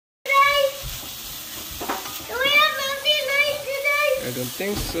I don't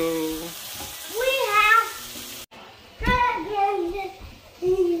think so. We have dragons.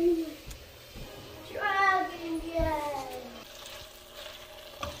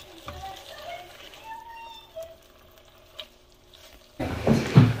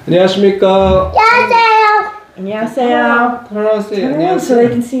 안녕하십니까? 안녕하세요. 안녕하세요. Turn around so they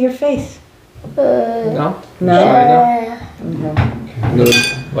can see your face. No? No. 오늘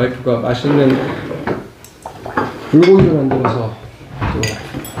와이프가 맛있는 불고기를 만들어서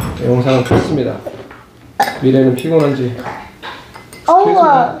또 영상을 켰습니다. 미래는 피곤한지?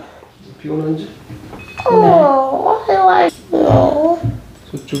 피곤한지?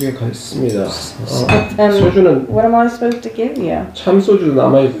 서쪽에 가 있습니다. 소주는 What am I supposed to give you? 참소주도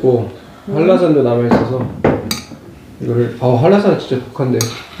남아있고 한라산도 남아있어서 이거를 한라산은 진짜 독한데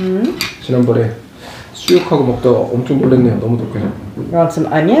지난번에 수육하고 먹다가 엄청 놀랐네요. 너무 독해서. You want some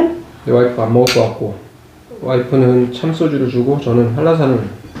onion? 내 와이프가 안 먹을 것 같고 와이프는 참소주를 주고 저는 한라산을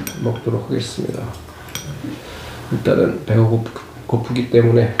먹도록 하겠습니다. 일단은 배가 고프기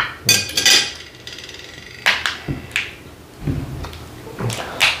때문에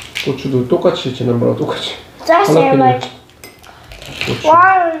고추도 똑같이 지난번랑 똑같이 할라피뇨 고추.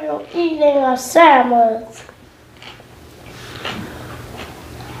 Why are you eating a sandwich?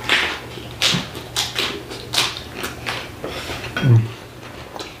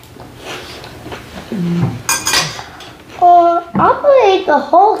 I'm gonna eat the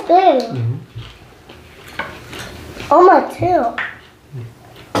whole thing. On my tail.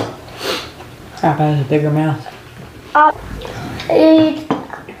 Papa has a bigger mouth. I'll eat.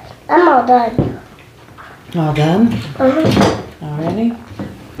 I'm all done. All done? Already?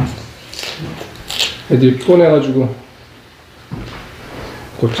 애들이 피곤해가지고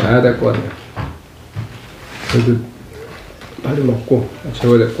곧 자야 될 것 같네요. 애들 빨리 먹고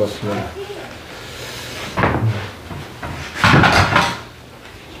재워야 될 것 같습니다.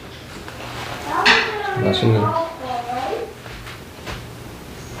 맛있는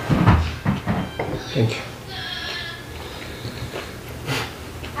땡큐.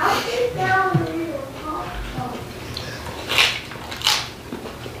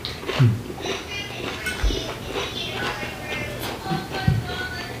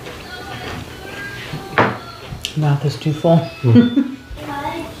 Mouth is too full.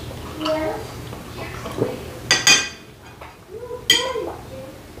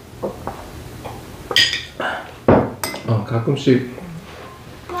 가끔씩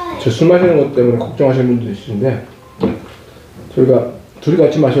제 술 마시는 것 때문에 걱정하시는 분도 있으신데 저희가 둘이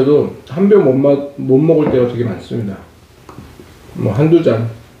같이 마셔도 한 병 못 먹을 때가 되게 많습니다. 뭐 한두 잔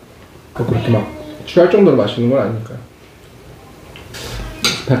그렇게 막 취할 정도로 마시는 건 아니니까요.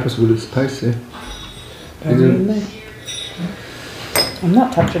 Pepper's really spicy. I'm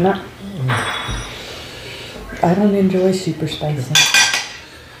not touching it. I don't enjoy super spicy.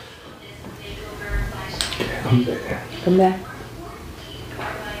 Come back.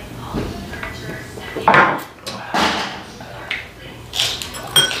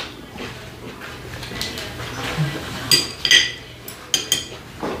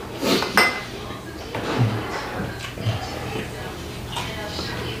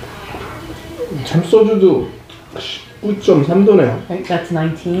 참소주도 19.3도네요. Right, that's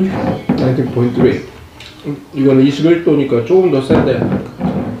 19. 19.3. 이거는 21도니까 조금 더 센데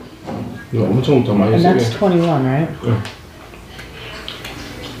이거 엄청 더 많이 And 세게. that's 21, right? 응.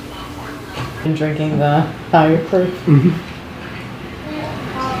 I'm drinking the higher proof.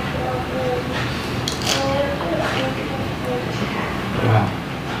 와.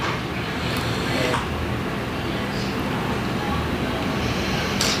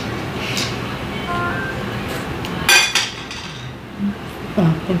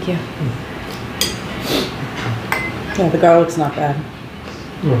 Oh, thank you. Yeah, the garlic's not bad.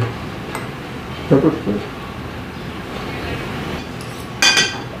 Pepper.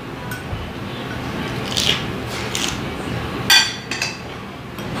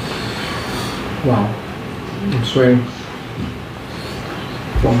 Wow, I'm sweating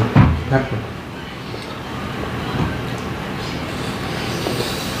from pepper.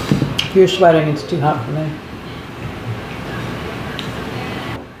 If you're sweating, it's too hot for me.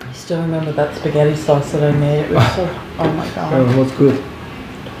 I still remember that spaghetti sauce that I made. It was so, oh my god. It was good.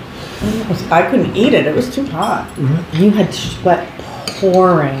 I couldn't eat it. It was too hot. You had sweat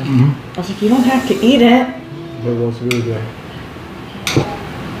pouring. I was like, you don't have to eat it. It was really good.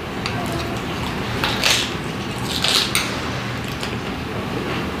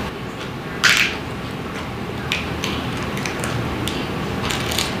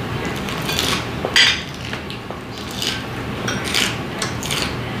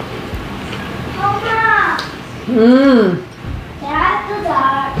 Dad,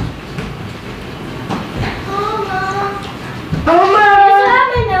 Mama! Can I have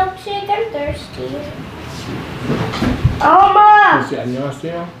my milkshake? I'm thirsty. Mama! 글쎄,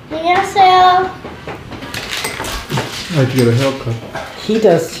 안녕하세요. 안녕하세요. I get a haircut. He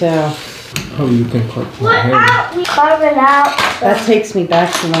does too. How you can cut my What hair? out? We carve it out. That takes me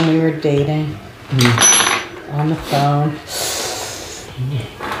back to when we were dating. On the phone.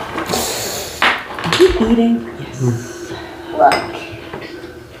 Are you eating? Yes. Look.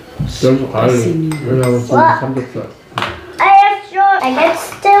 별거 알. 왜냐면 와. 삼겹살. I have short. I get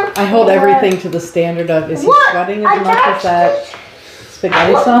still. I hold everything to the standard of, is he What? sweating I as much as that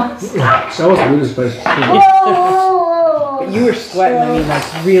spaghetti sauce? That was really spicy. Whoa. You were sweating, I mean, like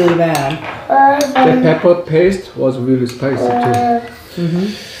really bad. The pepper paste was really spicy too.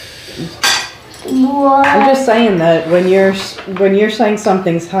 What? I'm just saying that when you're saying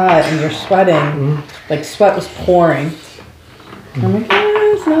something's hot and you're sweating, like sweat was pouring. I'm like,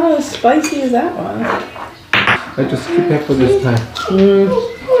 it's not as spicy as that one. I just skip pepper this time.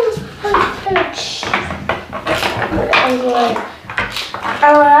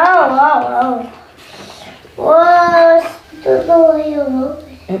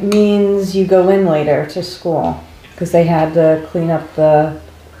 It means you go in later to school because they had to clean up the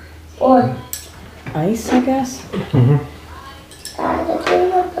ice, I guess.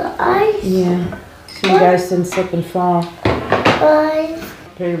 Yeah. So you guys didn't slip and fall.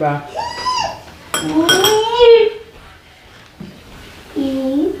 Here you go.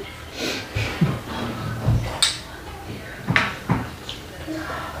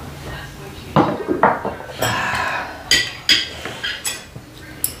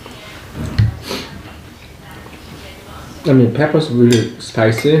 I mean, pepper's really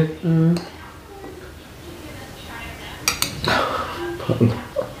spicy.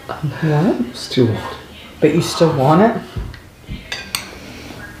 What? Still want. But you still want it?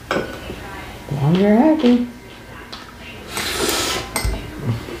 As long as you're happy.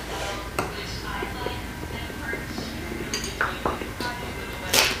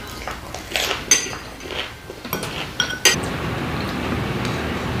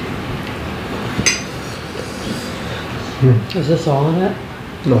 Is this all of it?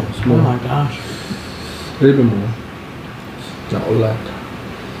 No, it's Oh more. my gosh. A little bit more. Not all that.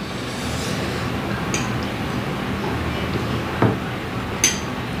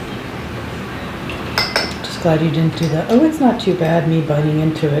 Just glad you didn't do that. Oh, it's not too bad me biting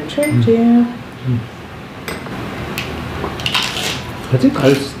into it. Tricked you. I think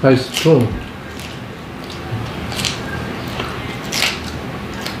I spicy too.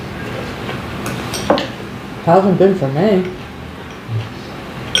 Hasn't been for me.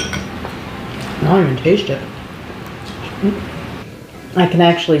 I don't even taste it. I can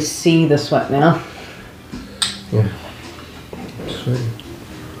actually see the sweat now. Yeah. Sweet.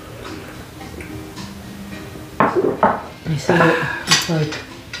 I see it. It's like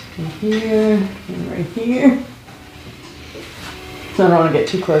right here and right here. I don't want to get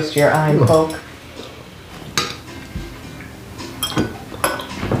too close to your eye and poke.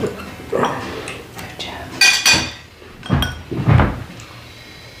 Good job.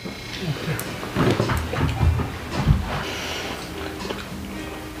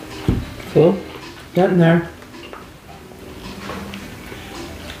 Full? Getting there.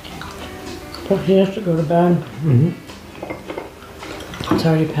 But he has to go to bed. It's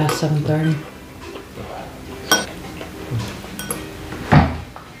already past 7:30.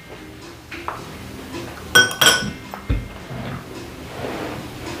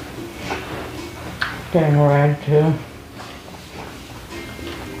 Getting red too.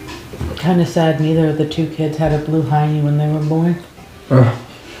 Kind of sad neither of the two kids had a blue hiney when they were born.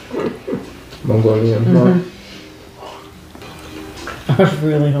 Mongolian. No. I was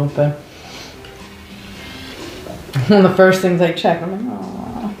really hoping. One of the first things I check, I'm like,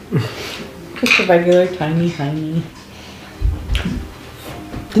 aw. Just a regular tiny hiney.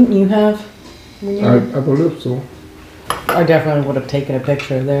 Didn't you have? When you were- I believe so. I definitely would have taken a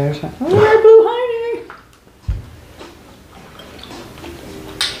picture of theirs. Like, oh, you're a blue hiney.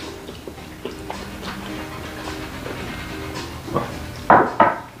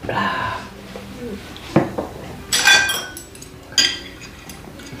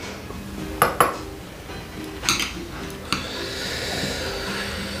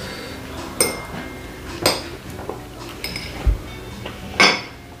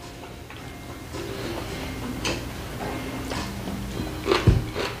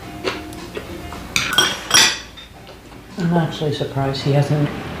 I'm actually surprised he hasn't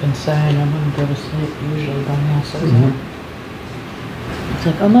been saying I'm gonna go to sleep. Usually by now says that. It's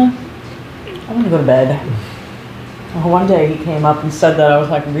like, Oma, I want to go to bed. Oh, one day he came up and said that. I was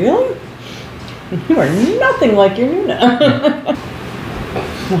like, really? You are nothing like your Nuna.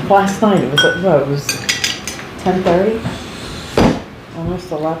 Like last night, it was like, what, it was 10:30?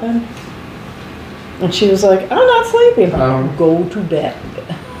 Almost 11? And she was like, I'm not sleepy. I'm like, go to bed.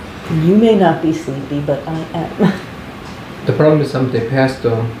 You may not be sleepy, but I am. The problem is something past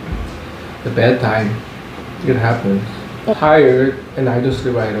the bedtime. It happens. Tired and I just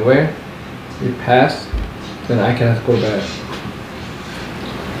sleep right away. It passed, then I cannot go back.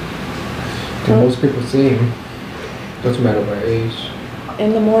 And most people sing. Doesn't matter my age.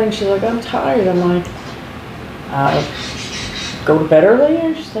 In the morning, she's like, I'm tired. I'm like, go to bed early?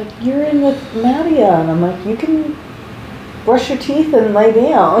 And she's like, you're in with Nadia. And I'm like, you can brush your teeth and lay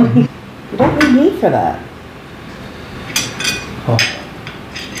down. You don't need me for that. Oh.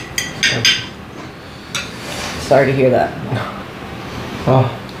 Sorry to hear that.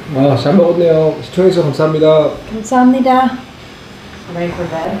 잘 먹었네요. 시청해주셔서 감사합니다. 감사합니다. Ready for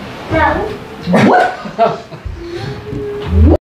bed? No. What?